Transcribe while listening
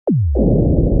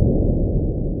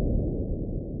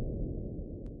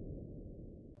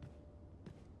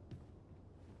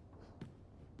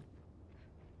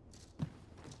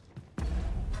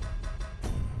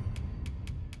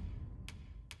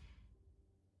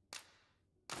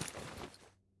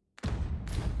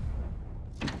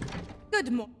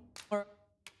Good morning,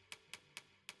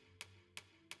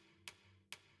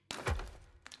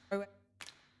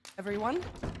 everyone.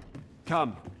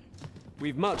 Come.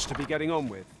 We've much to be getting on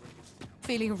with.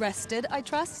 Feeling rested, I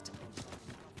trust?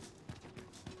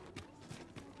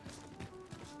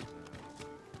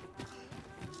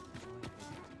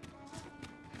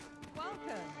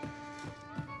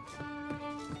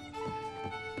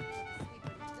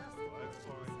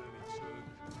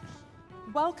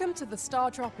 Welcome to the Star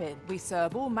Drop Inn. We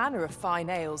serve all manner of fine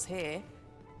ales here.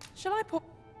 Shall I pour?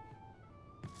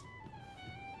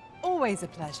 Always a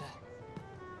pleasure.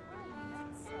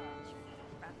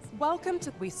 Welcome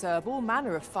to... We serve all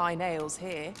manner of fine ales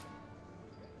here.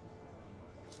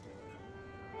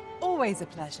 Always a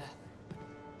pleasure.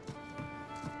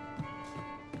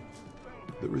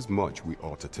 There is much we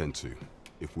ought to tend to,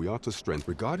 if we are to strengthen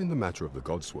regarding the matter of the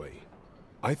Godsway.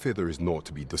 I fear there is naught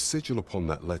to be the sigil upon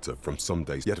that letter from some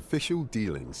days, yet official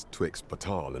dealings twixt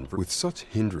Batal and with such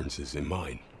hindrances in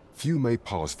mind, few may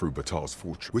pass through Batal's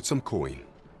fortress. With some coin,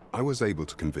 I was able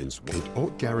to convince one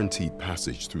ought guaranteed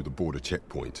passage through the border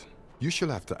checkpoint. You shall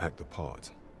have to act the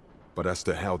part. But as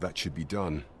to how that should be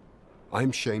done, I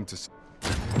am shamed to say.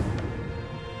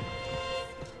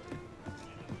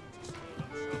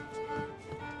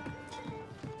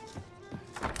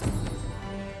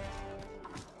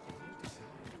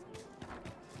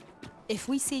 If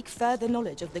we seek further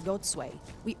knowledge of the Godsway,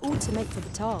 we ought to make for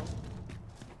Batal.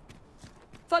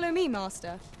 Follow me,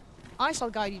 Master. I shall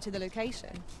guide you to the location.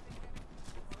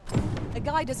 A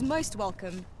guide is most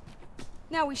welcome.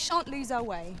 Now we shan't lose our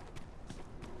way.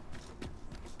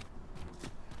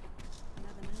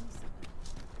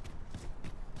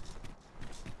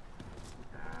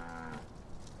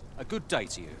 A good day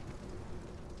to you.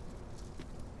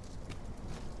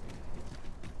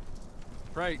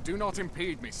 Pray, do not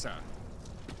impede me, sir.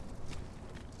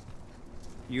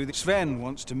 Sven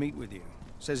wants to meet with you.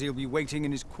 Says he'll be waiting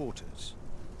in his quarters.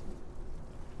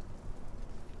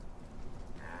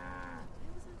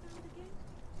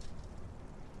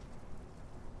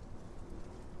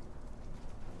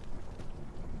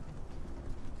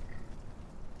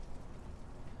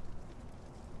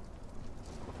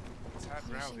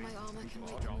 Polishing my armor can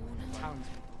make them worn out.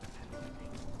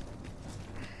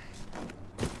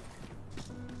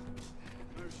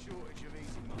 No shortage of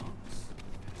easy marks.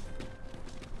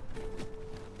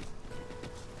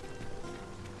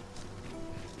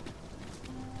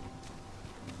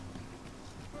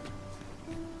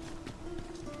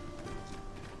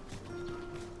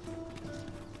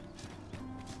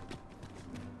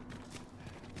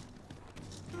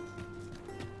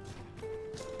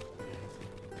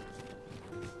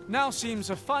 Now seems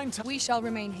a fine time. We shall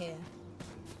remain here.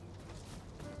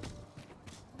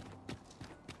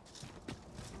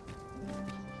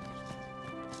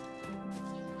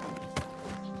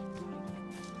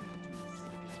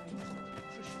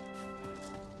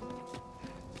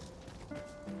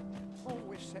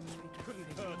 Always sets me to couldn't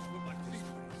hurt to put my feet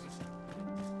places.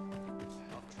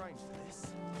 I've trained for this.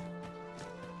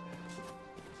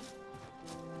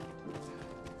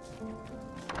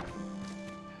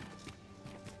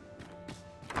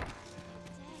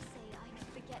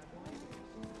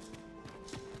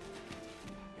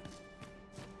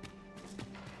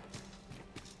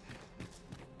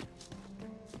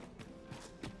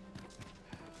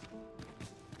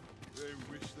 They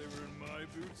wish they were in my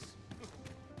boots.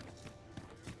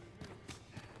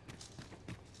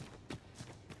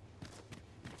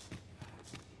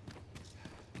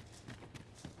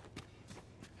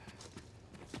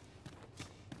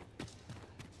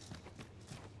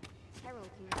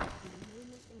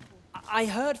 I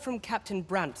heard from Captain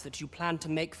Brant that you plan to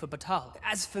make for Batal.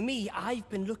 As for me, I've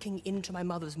been looking into my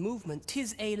mother's movement.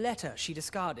 'Tis a letter she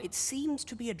discarded. It seems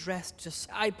to be addressed to...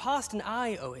 I passed an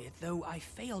eye o'er it, though I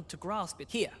failed to grasp it.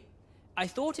 Here. I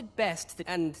thought it best that...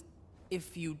 And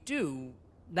if you do,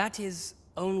 that is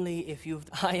only if you've...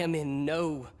 I am in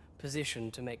no position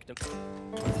to make them...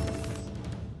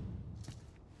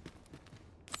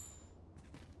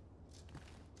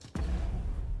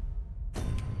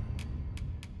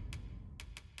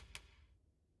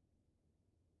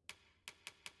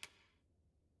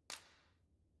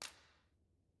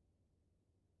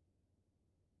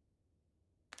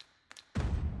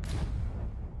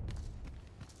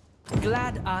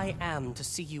 Glad I am to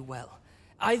see you well.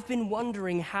 I've been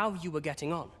wondering how you were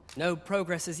getting on. No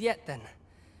progress as yet, then.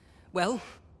 Well...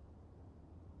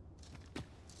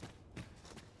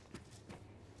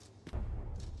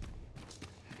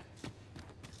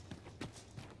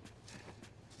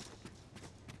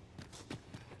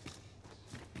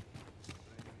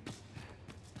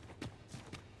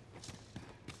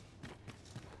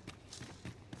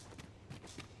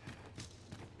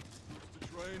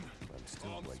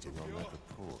 waiting on that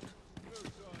report.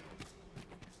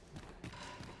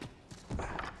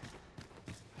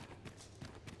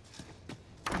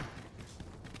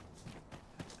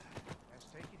 Let's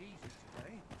take it easy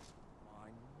today. My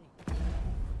knee.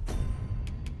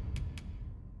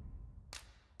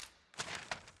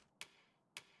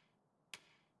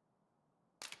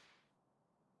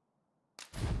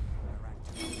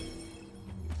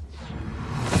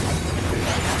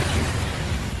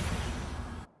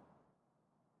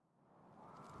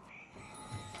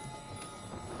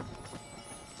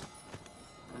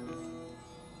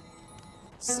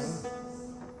 So,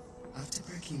 after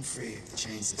breaking free of the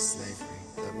chains of slavery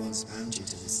that once bound you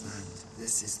to this land,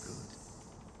 this is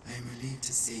good. I am relieved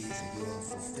to see that you are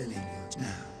fulfilling your...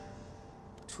 Now,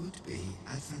 'twould be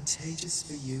advantageous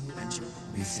for you and your...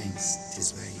 Methinks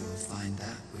 'tis where you will find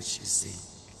that which you seek.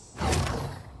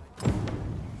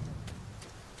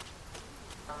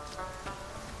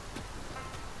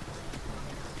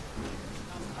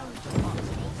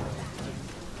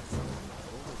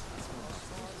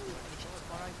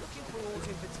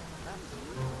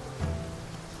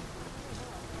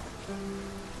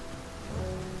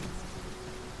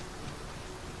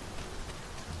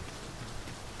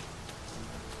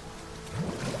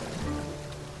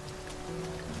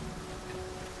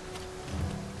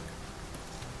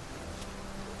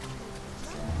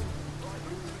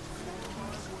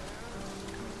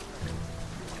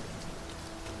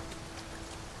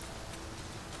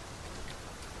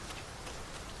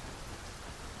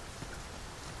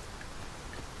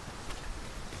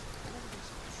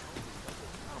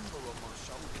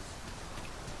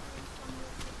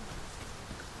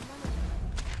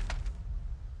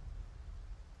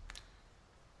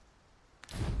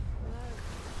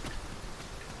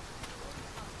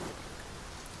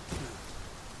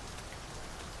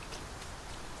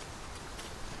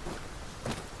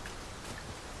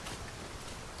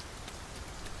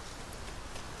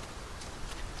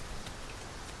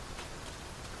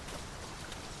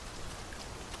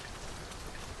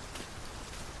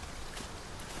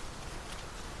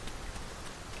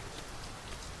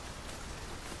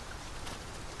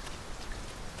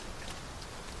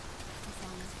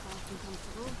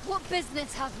 What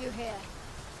business have you here?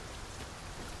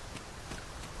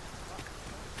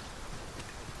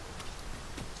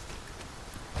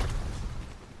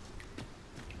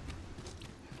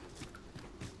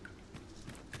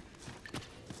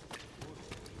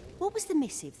 What was the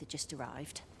missive that just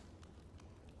arrived?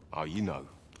 Oh, you know.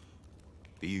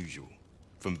 The usual.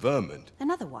 From Vermont.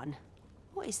 Another one?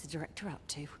 What is the director up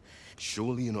to?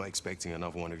 Surely you're not expecting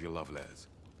another one of your love letters.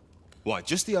 Why,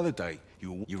 just the other day,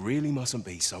 you really mustn't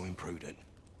be so imprudent.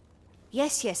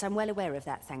 Yes, yes, I'm well aware of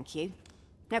that, thank you.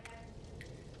 Now...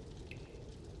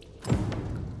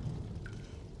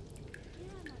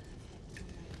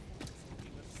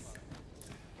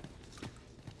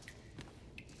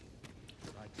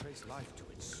 Should I trace life to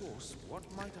its source, what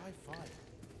might I find?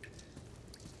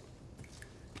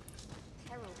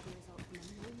 Herald the result from a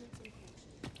moment's impatience.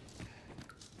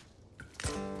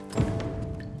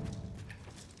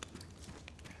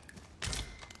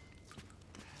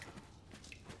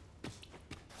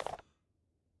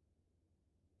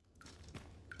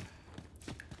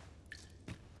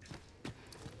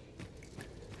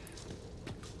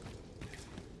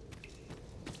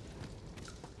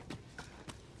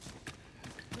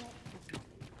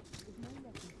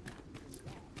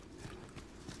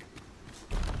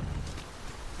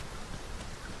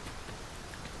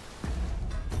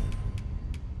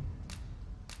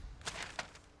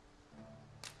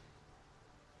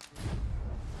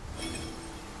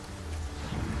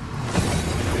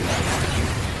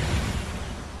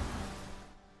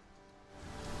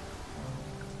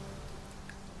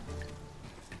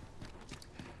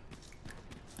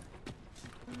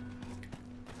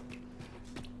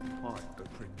 Quite the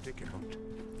predicament.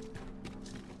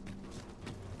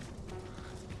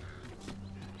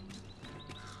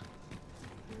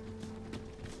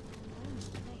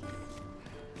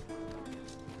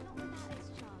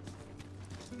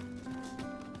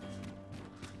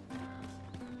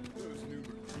 Those new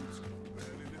recruits can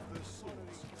barely lift their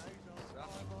swords.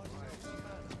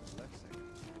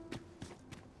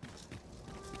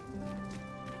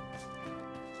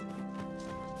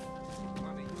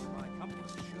 Money, my comfort,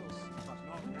 sure, but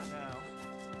not now.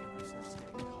 Everything's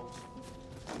getting cold.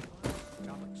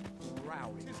 Government's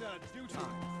growling. Tis our duty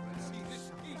to see this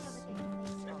peace.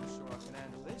 I'm sure I can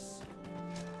handle this.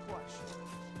 Quite sure.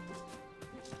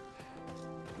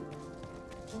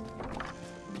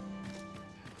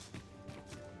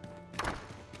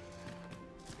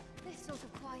 This sort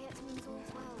of quiet means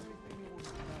all's well.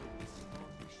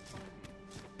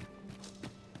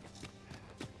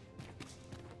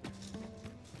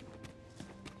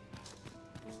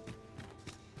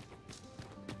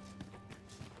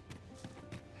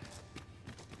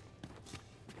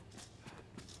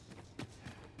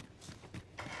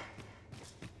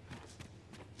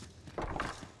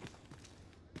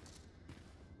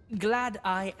 Glad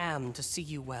I am to see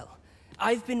you well.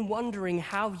 I've been wondering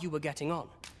how you were getting on.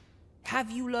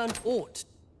 Have you learned aught?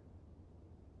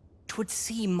 'Twould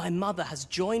seem my mother has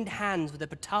joined hands with the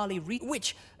Batali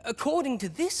which, according to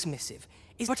this missive,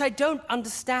 is what I don't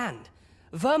understand.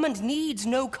 Vermund needs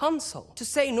no consul, to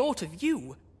say naught of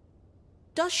you.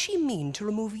 Does she mean to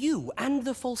remove you and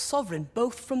the false sovereign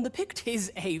both from the picture?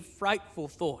 'Tis a frightful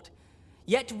thought.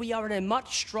 Yet we are in a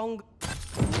much stronger...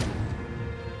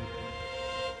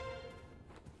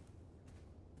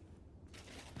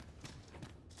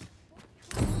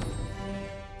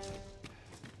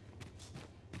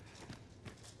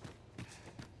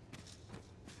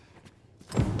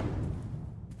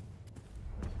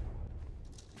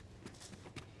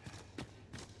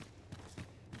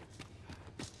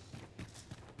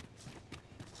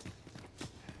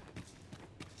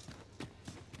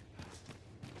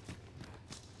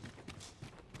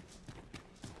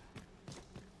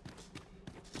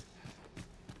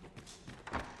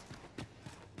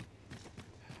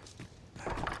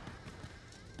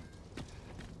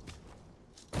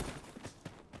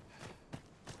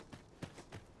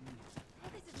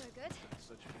 Well, this is no good.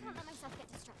 Can't let myself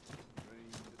get distracted.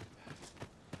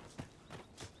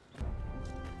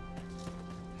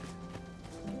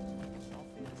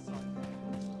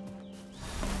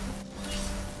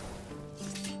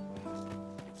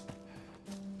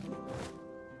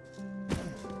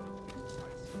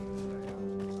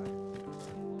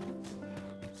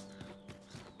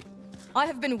 I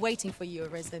have been waiting for you,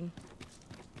 Arisen.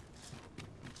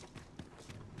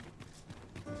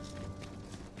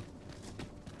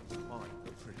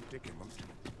 Predicament.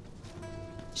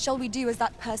 Shall we do as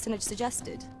that personage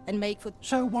suggested, and make for...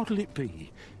 So what'll it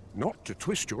be? Not to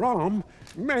twist your arm.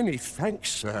 Many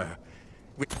thanks, sir.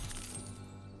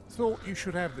 Thought you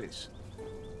should have this.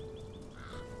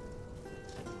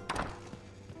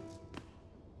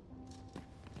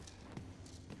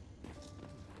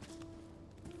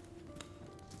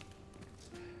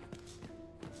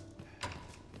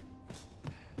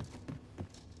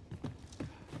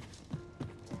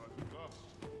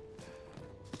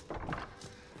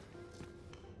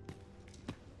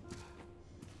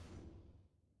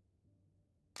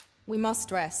 We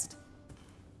must rest.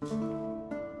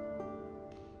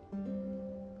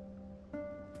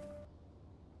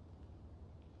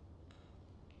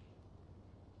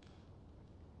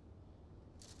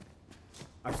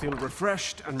 I feel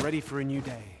refreshed and ready for a new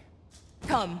day.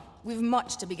 Come, we've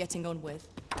much to be getting on with.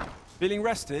 Feeling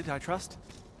rested, I trust?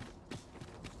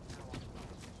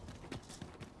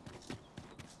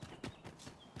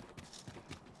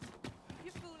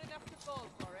 You fool enough to fall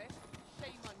for it.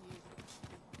 Shame on you.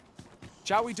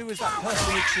 Shall we do as that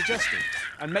personage suggested,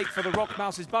 and make for the Rock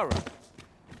Mouse's burrow?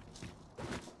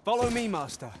 Follow me,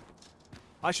 Master.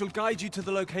 I shall guide you to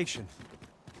the location.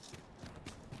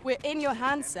 We're in your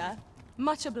hands, sir.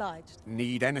 Much obliged.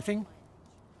 Need anything?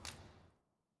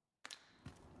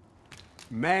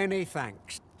 Many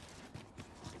thanks.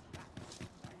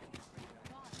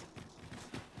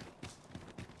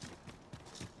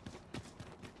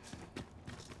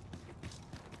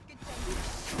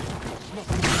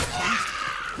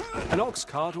 An ox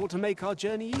cart ought to make our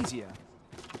journey easier.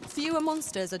 Fewer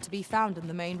monsters are to be found on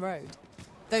the main road,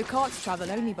 though carts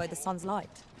travel only by the sun's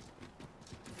light.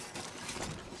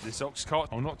 This ox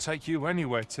cart will not take you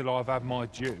anywhere till I've had my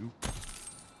due.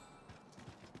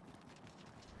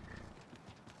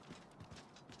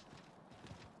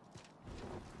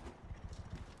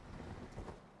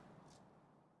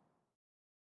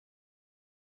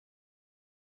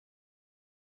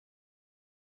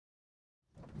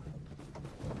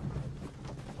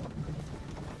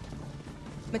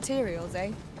 Materials,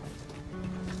 eh?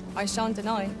 I shan't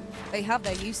deny, they have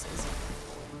their uses.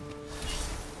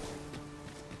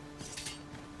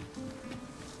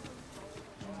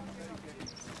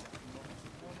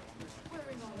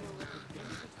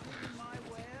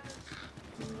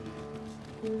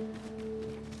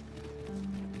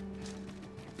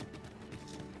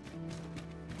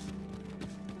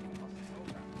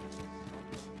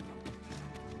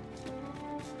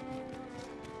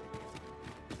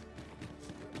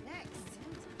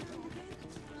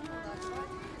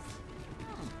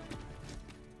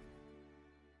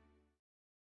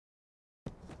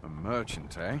 A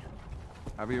merchant, eh?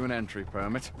 Have you an entry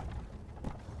permit?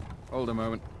 Hold a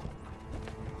moment.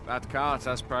 That cart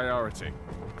has priority.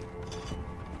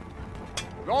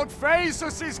 Lord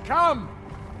Phaesus is come!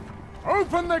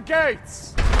 Open the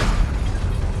gates!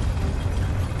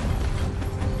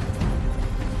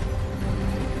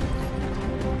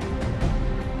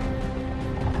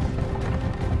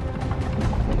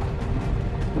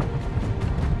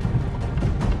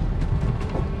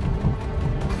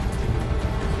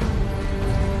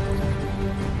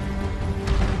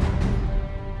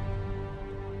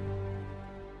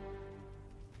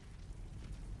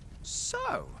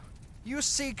 You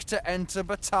seek to enter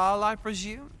Batal, I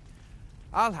presume?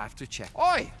 I'll have to check.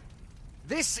 Oi!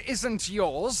 This isn't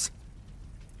yours!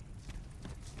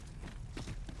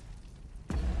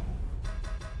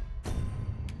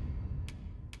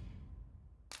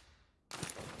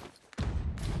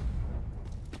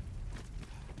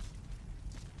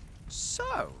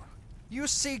 So, you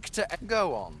seek to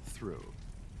go on through.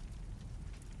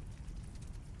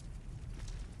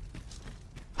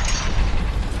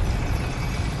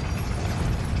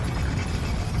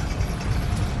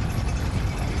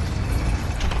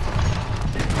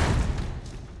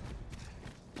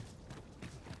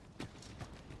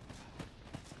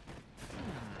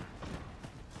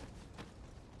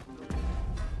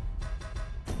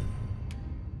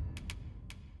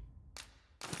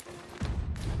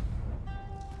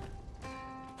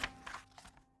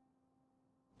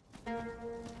 There's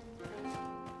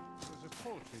a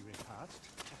poultry repast.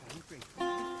 I'm grateful.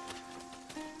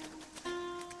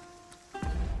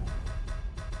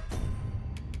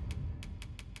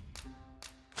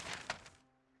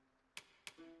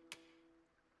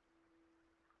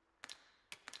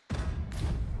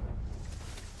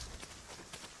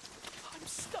 I'm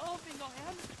starving, I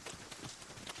am.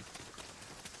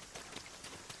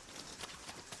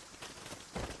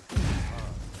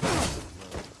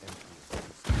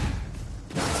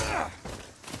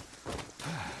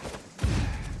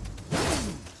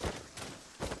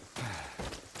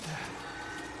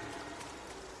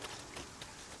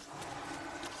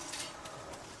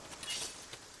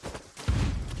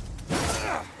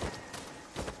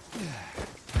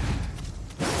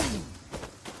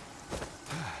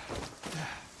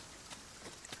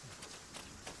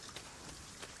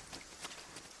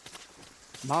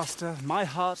 Master, my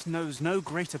heart knows no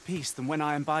greater peace than when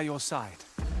I am by your side.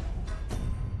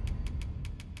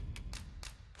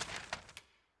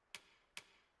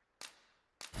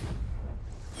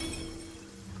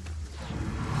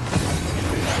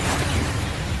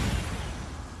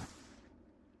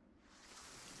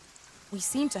 We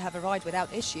seem to have arrived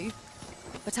without issue.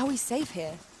 But are we safe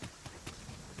here?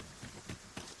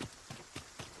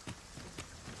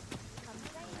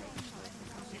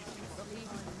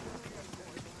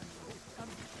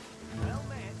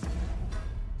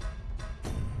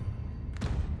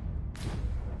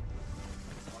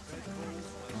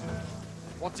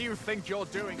 What do you think you're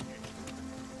doing?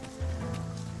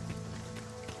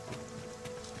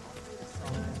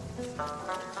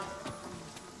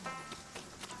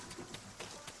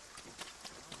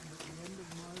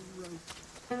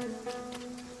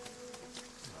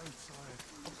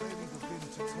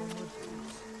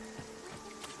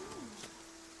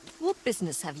 What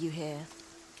business have you here?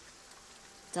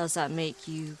 Does that make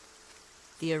you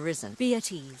the Arisen? Be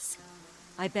at ease.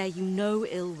 I bear you no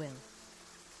ill will.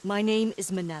 My name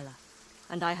is Manella,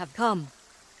 and I have come.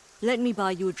 Let me buy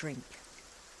you a drink.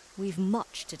 We've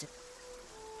much to do.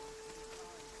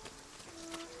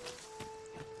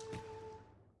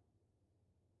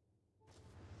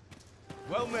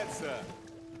 Well met, sir.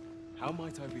 How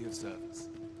might I be of service?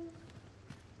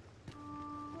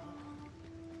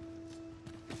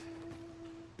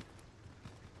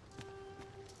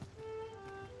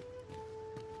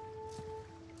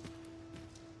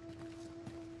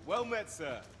 Well met,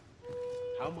 sir.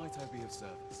 How might I be of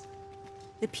service?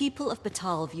 The people of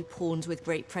Batal view pawns with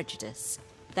great prejudice.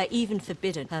 They're even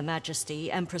forbidden. Her Majesty,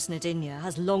 Empress Nadinia,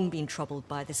 has long been troubled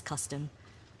by this custom.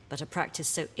 But a practice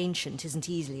so ancient isn't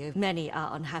easily over. Many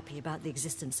are unhappy about the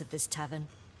existence of this tavern,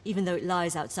 even though it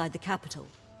lies outside the capital.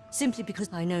 Simply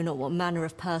because I know not what manner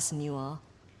of person you are.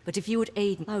 But if you would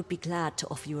aid me, I would be glad to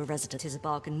offer you a residence. 'Tis a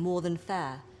bargain more than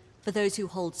fair. For those who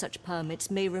hold such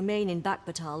permits may remain in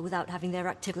Batal without having their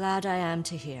active. Glad I am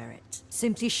to hear it.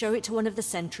 Simply show it to one of the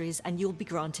sentries and you'll be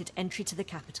granted entry to the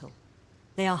capital.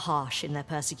 They are harsh in their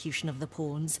persecution of the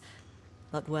pawns,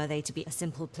 but were they to be a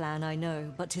simple plan, I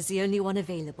know, but 'tis the only one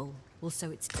available. Also,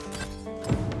 it's...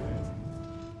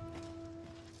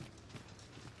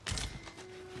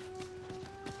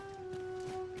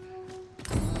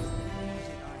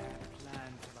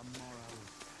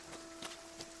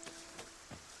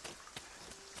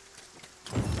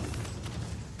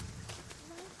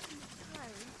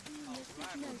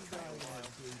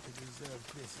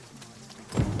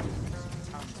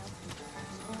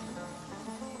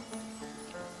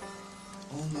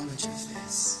 All knowledge of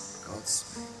this, God's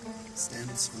way,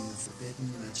 stems from the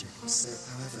forbidden magic. So,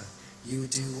 however, you would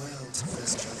do well to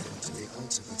first travel to the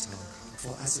altar Batal,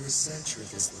 for as a researcher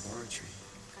of this laboratory,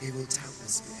 he will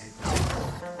doubtless be able to...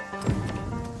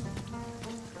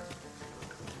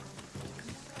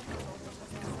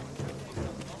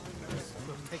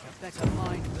 Take a better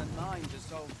mind than mine to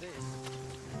solve this.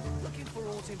 looking for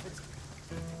aught in particular.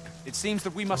 It seems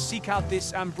that we must seek out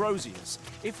this Ambrosius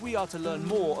if we are to learn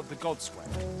more of the Godsway.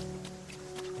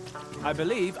 I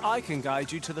believe I can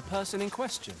guide you to the person in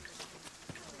question.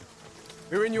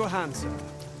 We're in your hands, sir.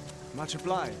 Much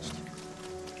obliged.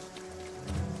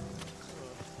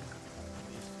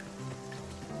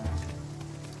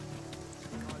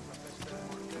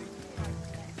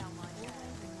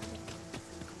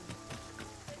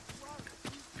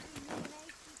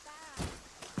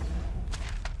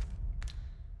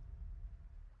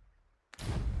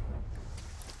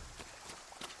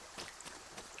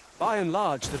 By and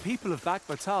large, the people of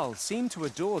Batal seem to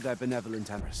adore their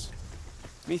benevolent empress.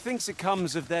 Methinks it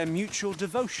comes of their mutual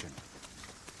devotion.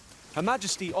 Her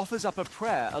Majesty offers up a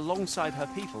prayer alongside her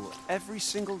people every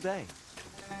single day.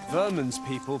 Vermin's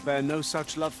people bear no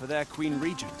such love for their Queen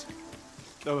Regent.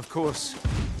 Though, of course,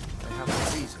 they have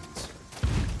their reasons.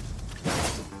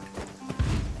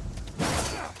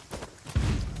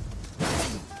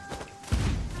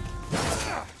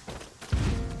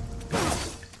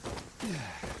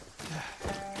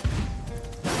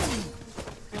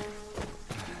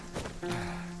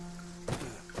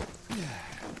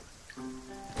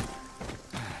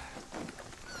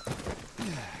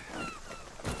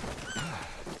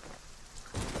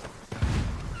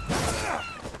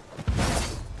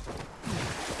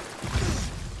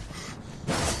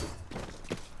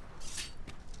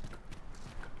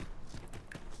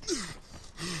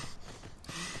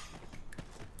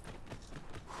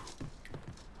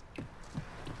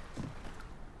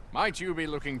 Might you be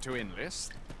looking to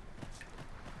enlist?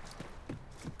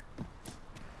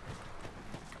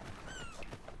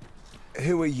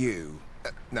 Who are you?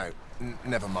 No,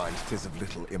 never mind. 'Tis of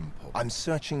little import. I'm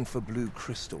searching for blue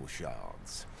crystal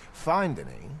shards. Find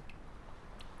any?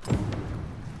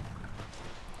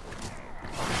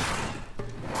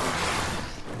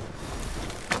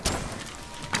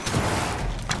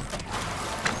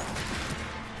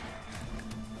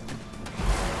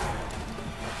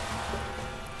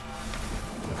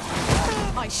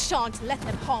 I shan't let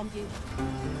them harm you.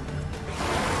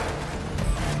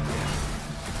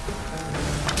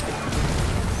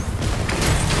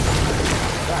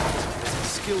 That is a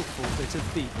skillful bit of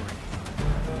thievery.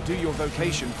 You do your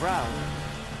vocation proud.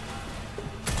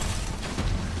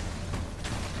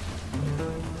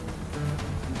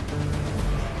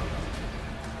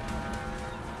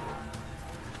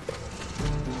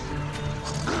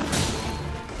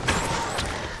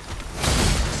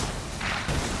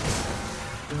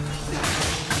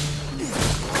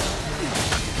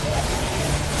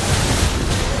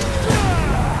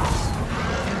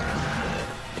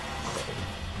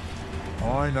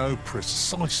 I know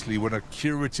precisely when a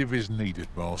curative is needed,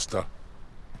 Master.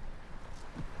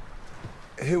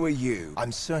 Who are you?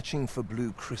 I'm searching for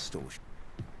blue crystal.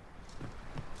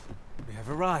 We have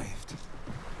arrived.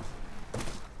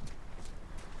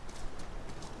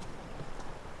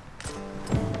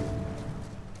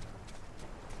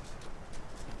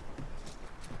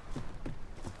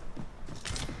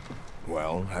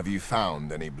 Well, have you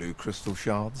found any blue crystal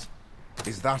shards?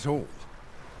 Is that all?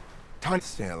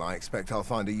 Still, I expect I'll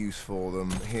find a use for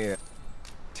them here.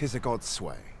 'Tis a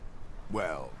Godsway.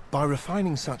 Well, by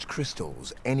refining such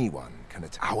crystals, anyone can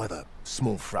attack. However,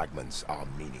 small fragments are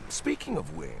meaningless. Speaking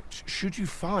of which, should you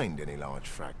find any large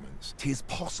fragments, 'tis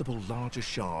possible larger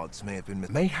shards may have been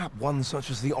mayhap one such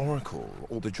as the Oracle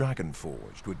or the Dragon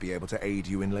Forged would be able to aid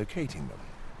you in locating them.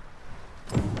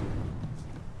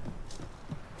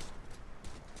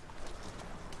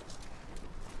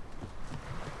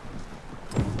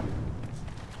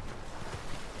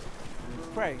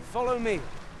 Pray, follow me.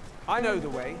 I know the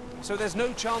way, so there's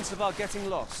no chance of our getting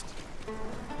lost.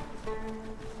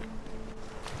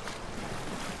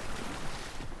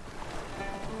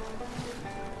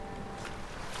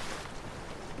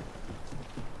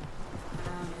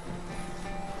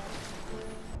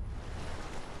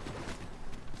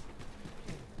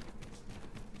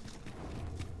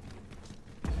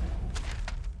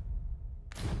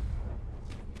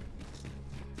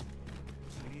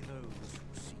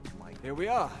 Here we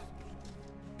are.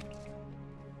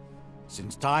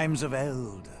 Since times of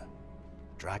Eld,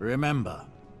 remember,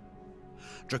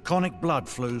 draconic blood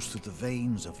flows through the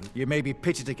veins of... You may be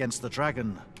pitted against the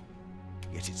dragon,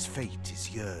 yet its fate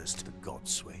is yours to the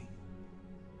Godsway.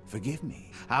 Forgive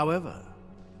me. However,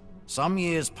 some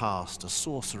years past, a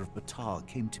sorcerer of Batal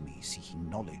came to me seeking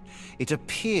knowledge. It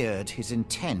appeared his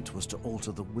intent was to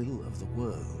alter the will of the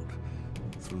world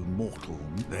through mortal...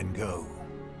 Then go.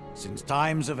 Since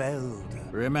times of Eld,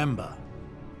 remember,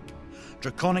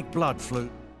 draconic blood flow...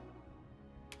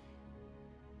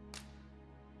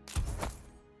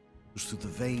 through the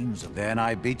veins of... Then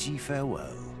I bid ye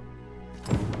farewell.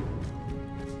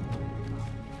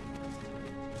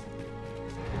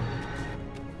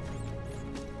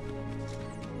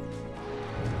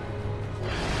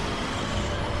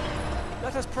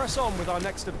 Let us press on with our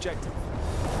next objective.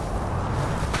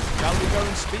 Shall we go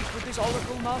and speak with this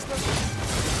oracle, Master?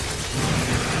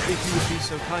 If you would be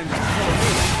so kind as to follow me,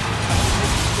 I will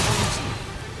take you to Jerusalem.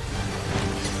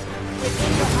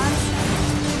 Within your hands,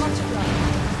 much obliged.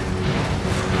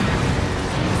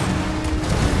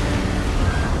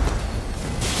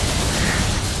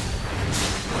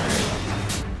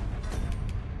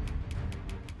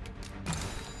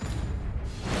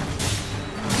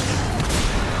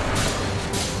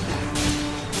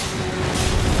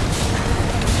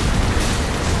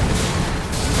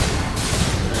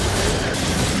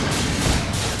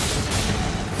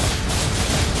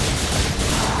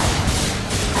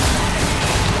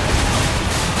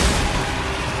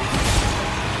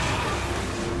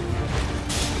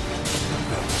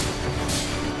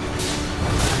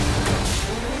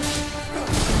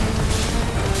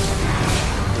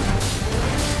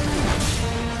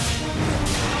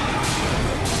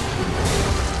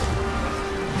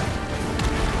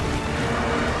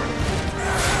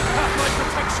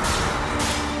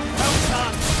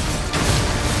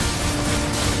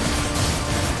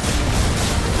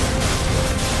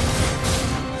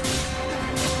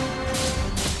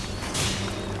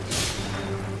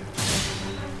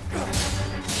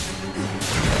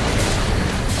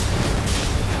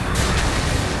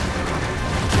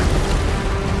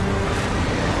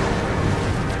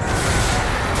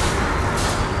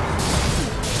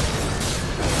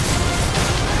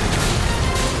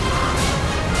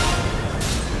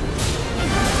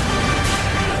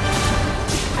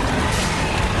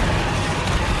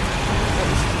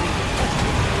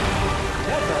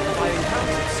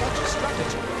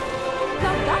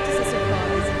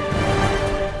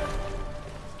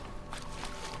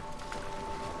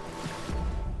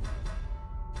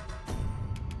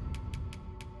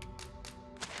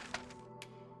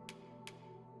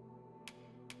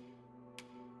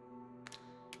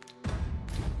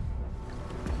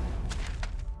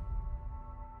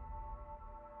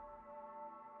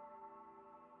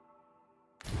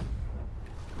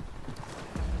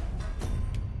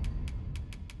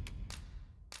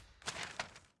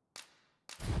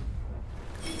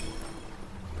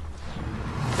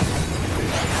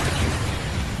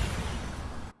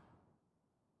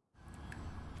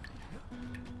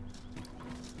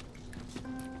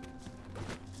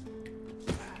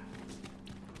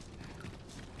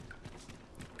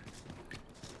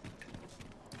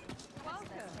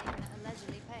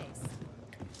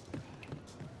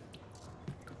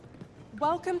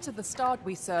 Welcome to the Stard.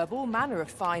 We serve all manner of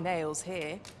fine ales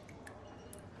here.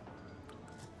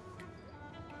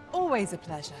 Always a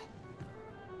pleasure.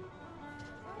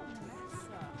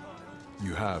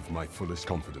 You have my fullest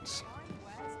confidence.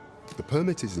 The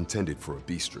permit is intended for a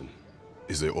bistron.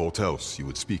 Is there aught else you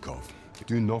would speak of?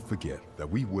 Do not forget that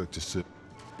we work to serve...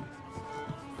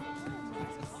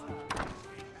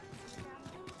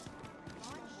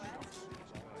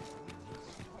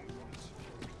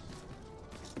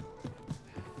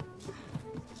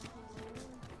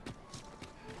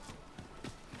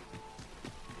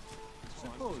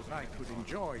 Suppose I could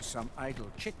enjoy some idle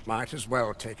chit. Might as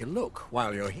well take a look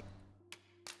while you're here.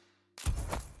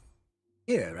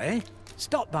 Here, eh?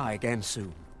 Stop by again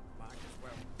soon.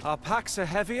 Our packs are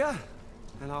heavier,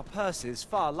 and our purses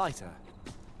far lighter.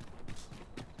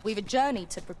 We've a journey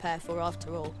to prepare for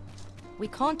after all. We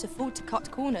can't afford to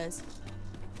cut corners.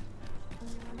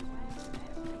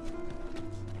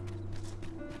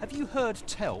 Have you heard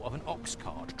tell of an ox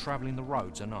cart travelling the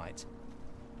roads at night?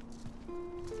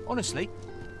 Honestly,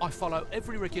 I follow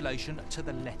every regulation to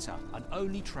the letter and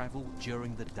only travel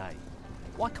during the day.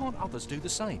 Why can't others do the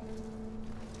same?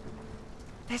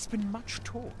 There's been much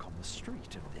talk on the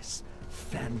street of this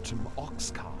phantom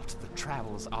ox cart that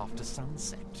travels after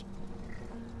sunset.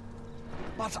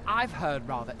 But I've heard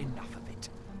rather enough of it.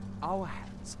 Our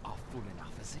hands are full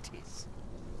enough as it is.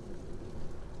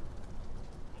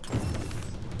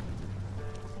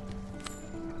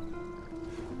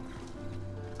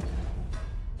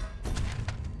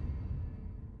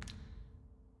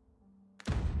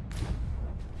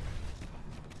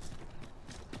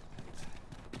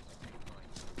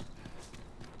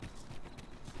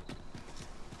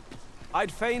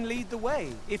 I'd fain lead the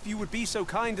way, if you would be so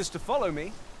kind as to follow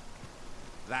me.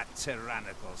 That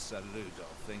tyrannical Saludo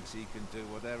thinks he can do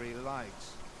whatever he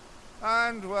likes.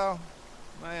 And, well,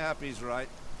 mayhap he's right.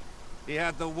 He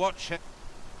had the watch...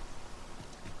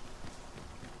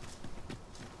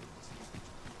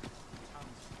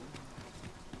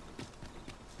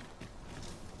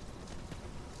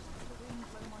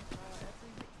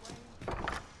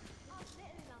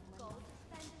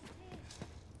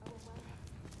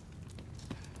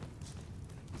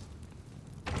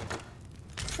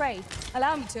 Pray,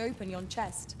 allow me to open yon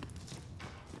chest.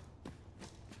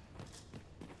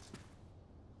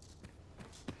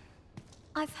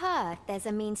 I've heard there's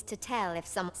a means to tell if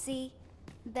some... See,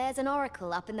 there's an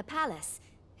oracle up in the palace.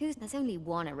 There's only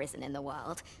one arisen in the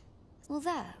world.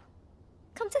 Although,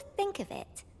 come to think of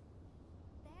it,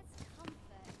 there's comfort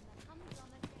in the humdrum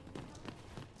of daily life.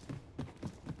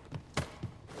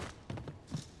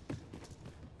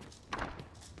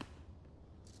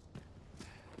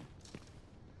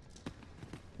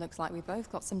 Looks like we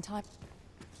both got some time.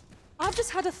 I've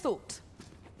just had a thought.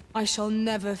 I shall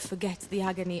never forget the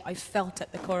agony I felt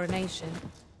at the coronation.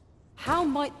 How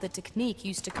might the technique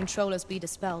used to control us be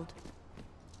dispelled?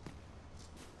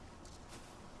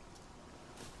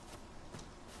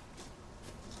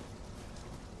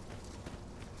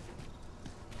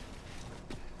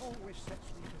 Always sets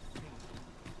me to think.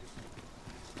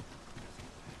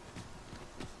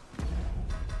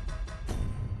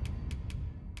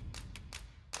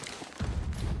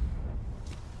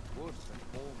 Would that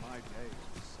all my days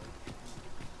were so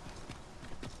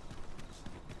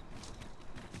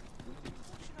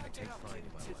I take pride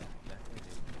in my work.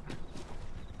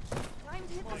 Time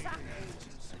to hit the sack.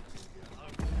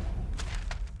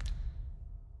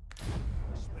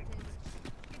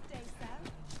 Good day, sir.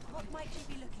 What might you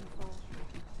be looking for?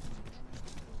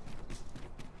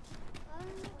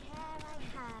 Only care I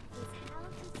have is how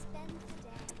to spend the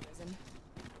day.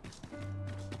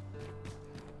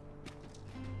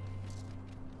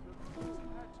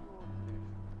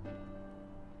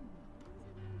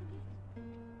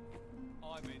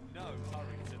 I'm in no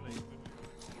hurry to leave.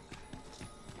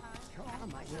 I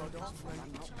might go off when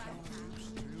I'm not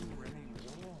used to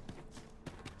anymore.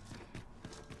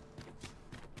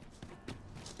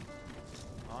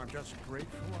 I'm just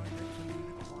grateful I get to lead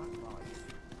a quiet life.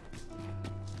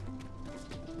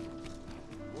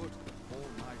 Would that all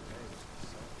my days were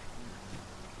so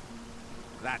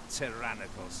That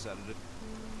tyrannical son.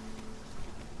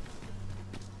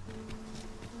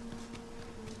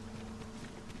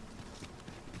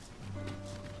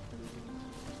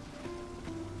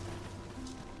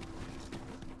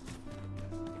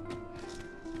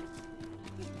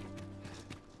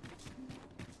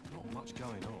 Not much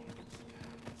going on.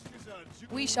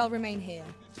 We shall remain here.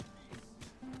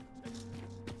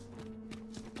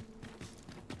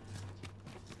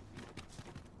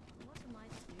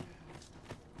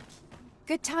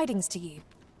 Good tidings to you.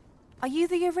 Are you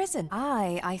the Arisen?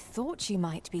 Aye, I thought you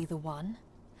might be the one.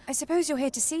 I suppose you're here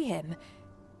to see him.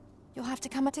 You'll have to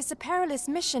come at a perilous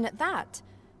mission at that.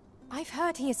 I've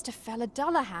heard he is to fell a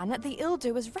Dullahan at the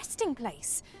Ill-Doer's resting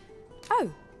place.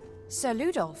 Oh, Sir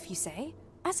Ludolf, you say?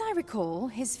 As I recall,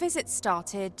 his visit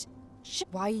started...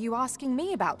 Why are you asking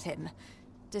me about him?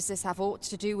 Does this have aught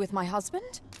to do with my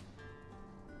husband?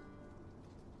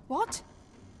 What?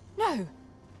 No.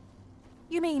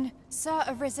 You mean, Sir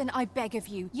Arisen, I beg of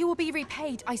you. You will be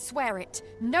repaid, I swear it.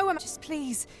 No amount. Just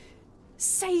please,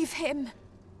 save him.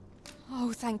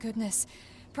 Oh, thank goodness.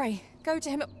 Pray, go to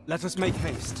him. Let us make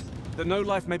haste, that no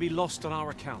life may be lost on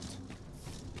our account.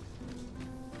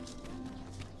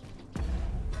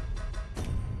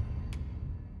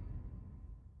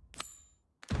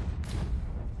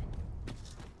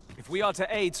 If we are to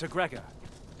aid Sir Gregor,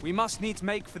 we must needs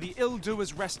make for the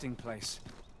ill-doer's resting place.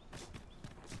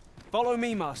 Follow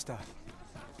me, Master.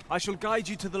 I shall guide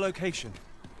you to the location.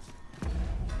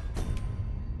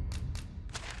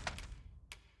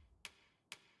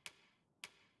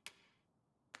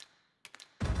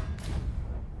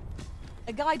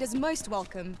 A guide is most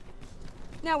welcome.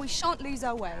 Now we shan't lose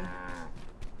our way.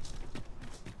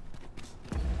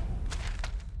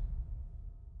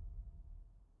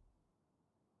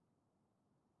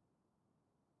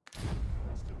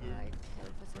 I'd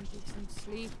hope for some decent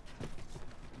sleep.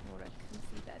 Or a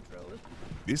comfy bedroll.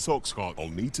 This ox cart, I'll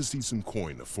need to see some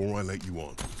coin before I let you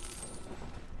on.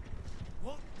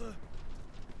 What the?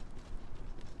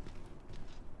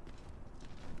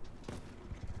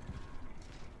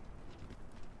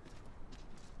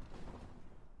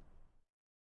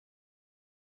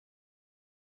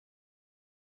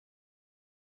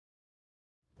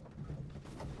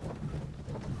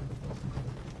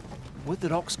 Would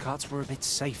that ox carts were a bit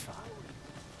safer.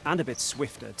 And a bit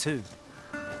swifter, too.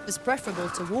 It's preferable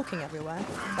to walking everywhere,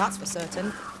 that's for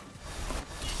certain.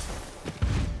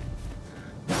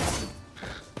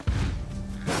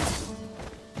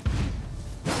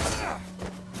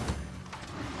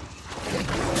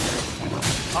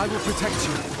 I will protect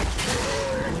you.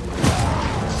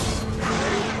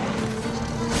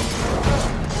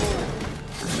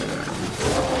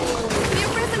 The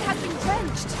Arisen has been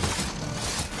drenched!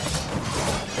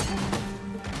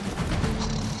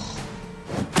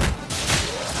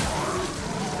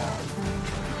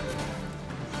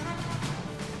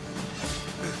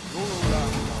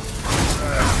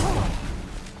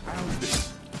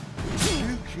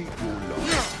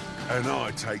 and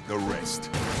I take the rest.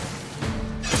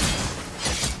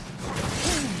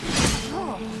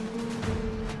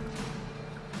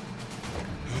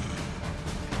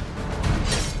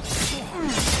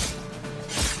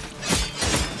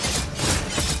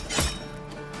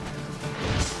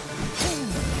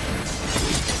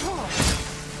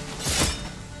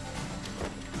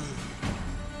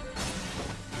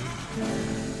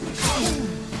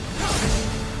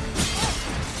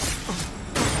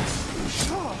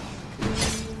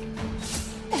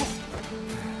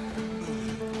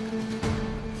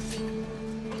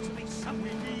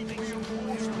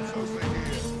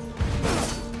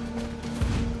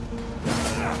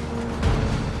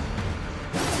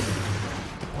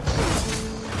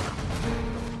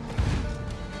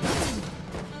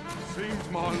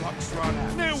 Seems my luck's run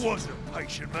out. There was a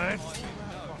patient man.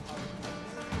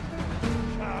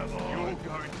 You're going to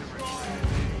regret it.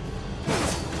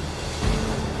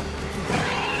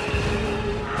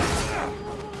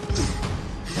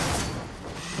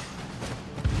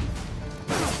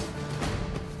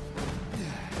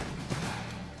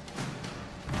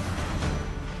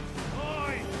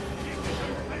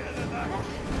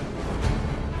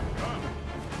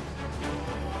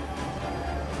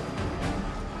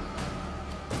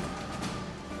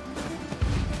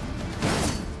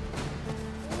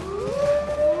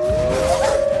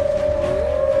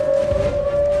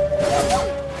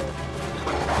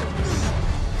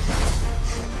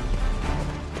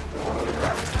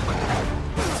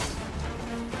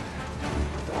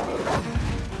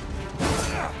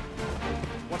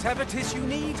 Whatever 'tis you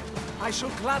need, I shall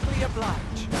gladly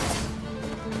oblige.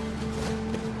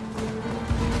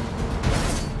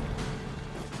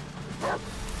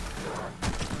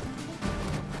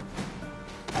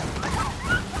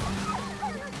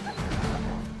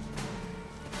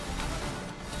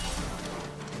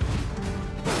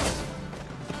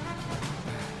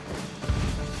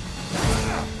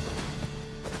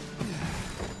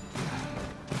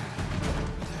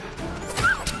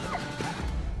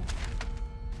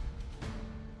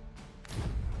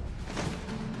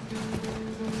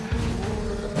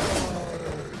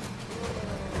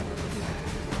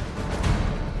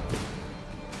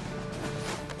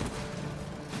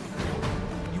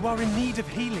 You are in need of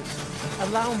healing.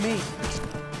 Allow me.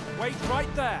 Wait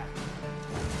right there.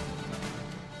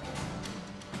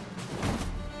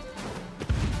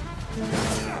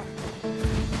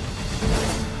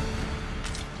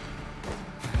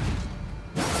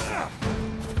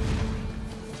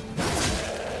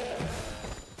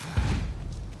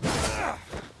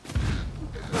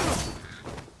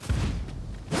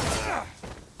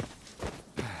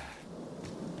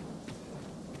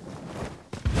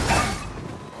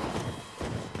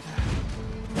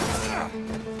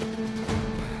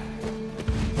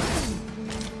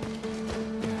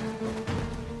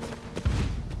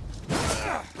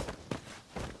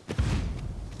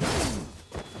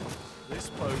 This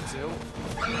bodes ill.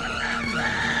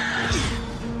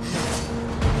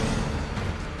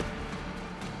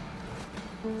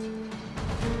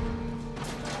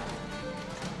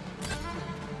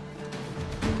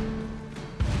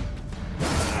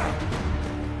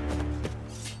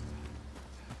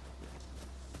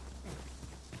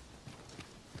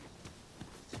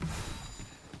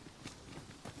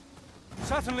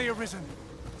 Certainly arisen.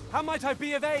 How might I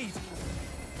be of aid?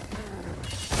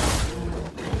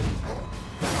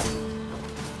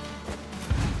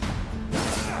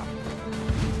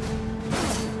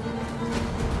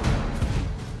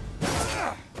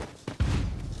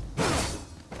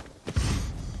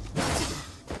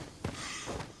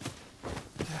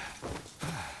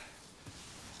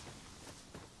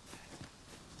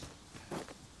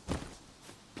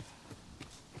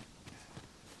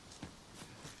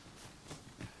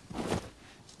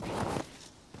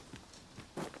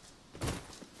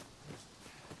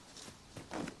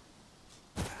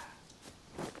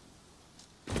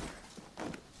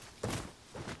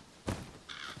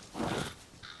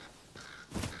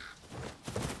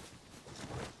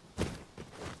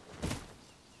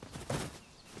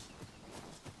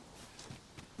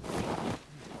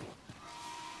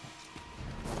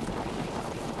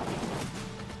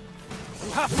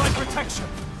 You have my protection!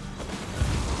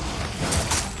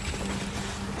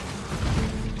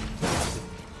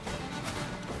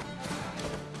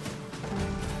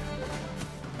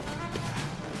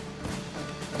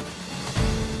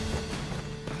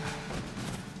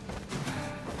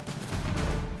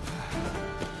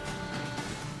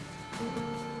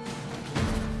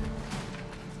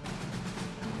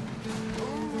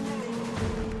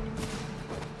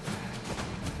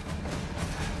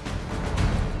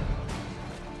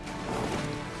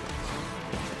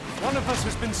 of us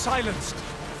has been silenced.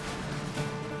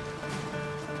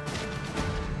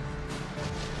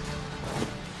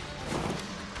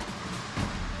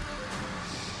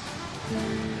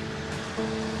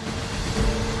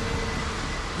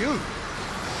 You?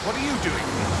 What are you doing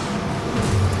here?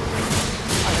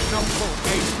 I had not thought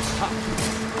Aiden's tough.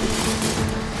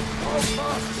 Hold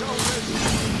fast, soldiers!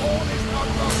 All is not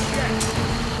lost yet!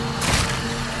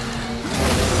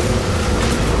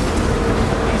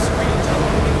 These fields are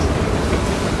literally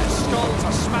depleted when their skulls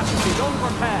are smashed beyond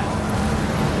repair.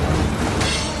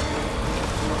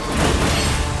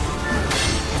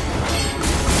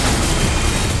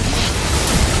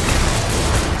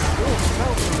 Swords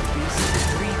fell from the beast that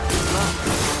breathed his love.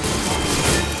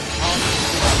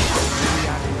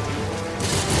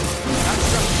 That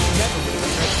structure never would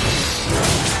have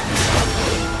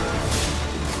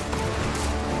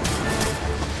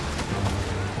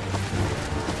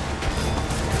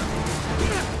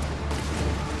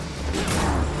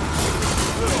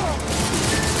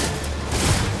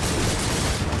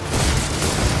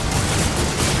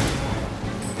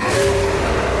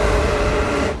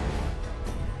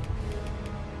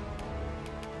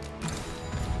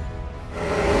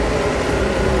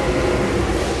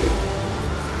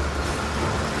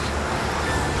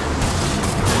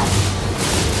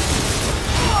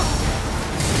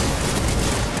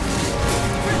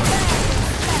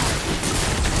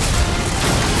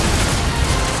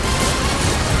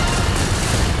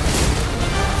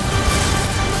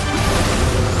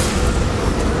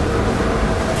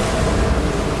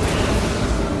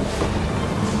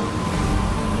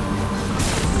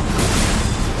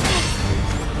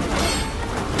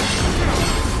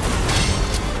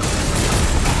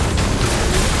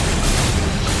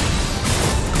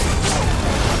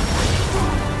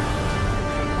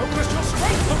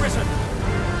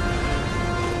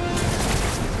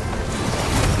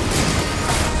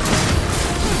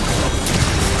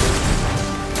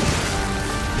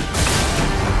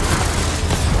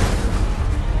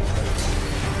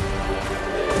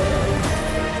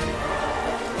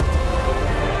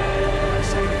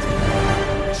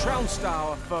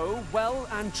well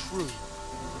and true.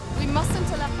 We mustn't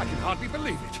allow... I can hardly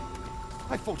believe it.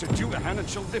 I fought a Dullahan and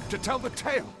shall live to tell the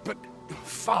tale, but...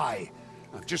 Fie!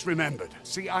 I've just remembered.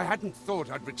 See, I hadn't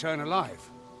thought I'd return alive.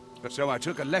 But so I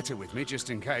took a letter with me, just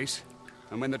in case.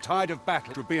 And when the tide of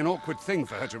battle, it would be an awkward thing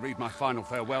for her to read my final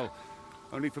farewell,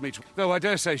 only for me to... Though I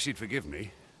dare say she'd forgive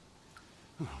me.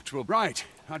 Oh, 'twill... Right,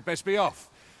 I'd best be off.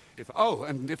 Oh,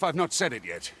 and if I've not said it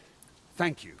yet,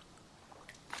 thank you.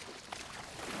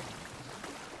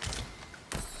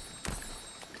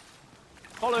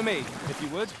 Follow me, if you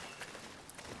would.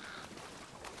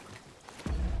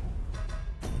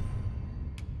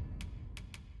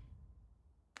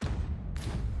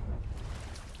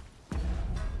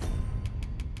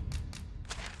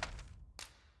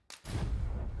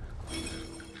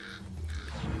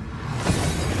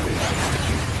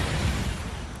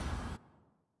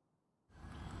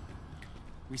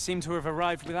 We seem to have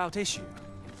arrived without issue.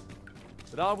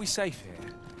 But are we safe here?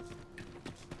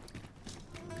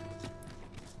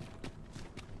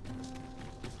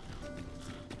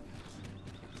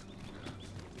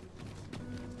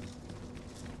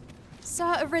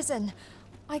 Sir Arisen,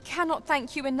 I cannot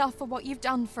thank you enough for what you've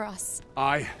done for us.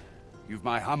 You've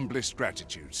my humblest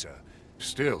gratitude, sir.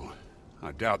 Still,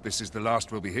 I doubt this is the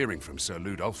last we'll be hearing from Sir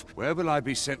Ludolf. Where will I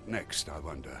be sent next, I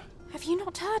wonder? Have you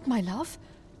not heard, my love?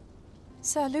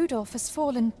 Sir Ludolf has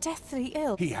fallen deathly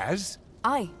ill. He has?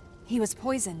 Aye, he was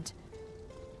poisoned.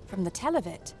 From the tell of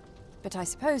it. But I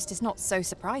suppose 'tis not so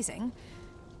surprising.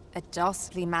 A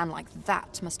dastardly man like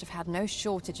that must have had no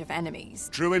shortage of enemies.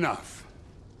 True enough.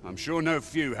 I'm sure no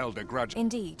few held a grudge.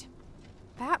 Indeed.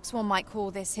 Perhaps one might call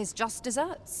this his just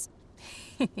deserts.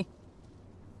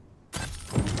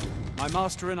 My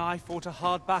master and I fought a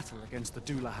hard battle against the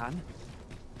Dullahan,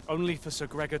 only for Sir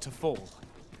Gregor to fall.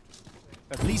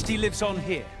 At least he lives on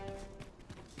here.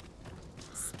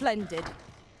 Splendid.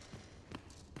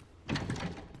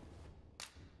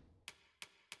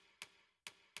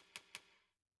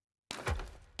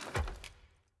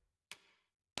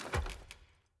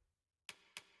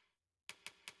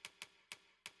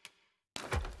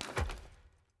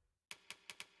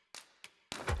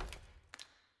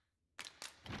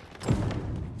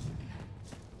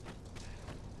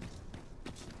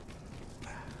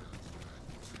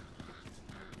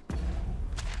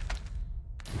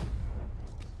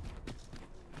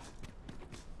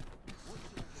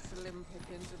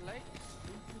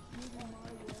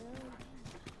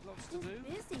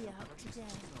 Busy out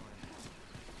today.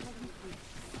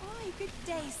 Hi, good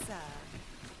day, sir.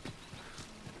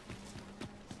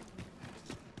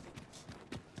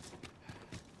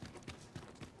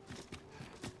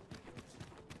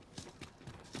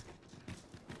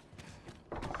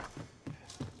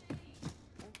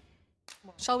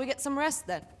 Shall we get some rest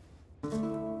then?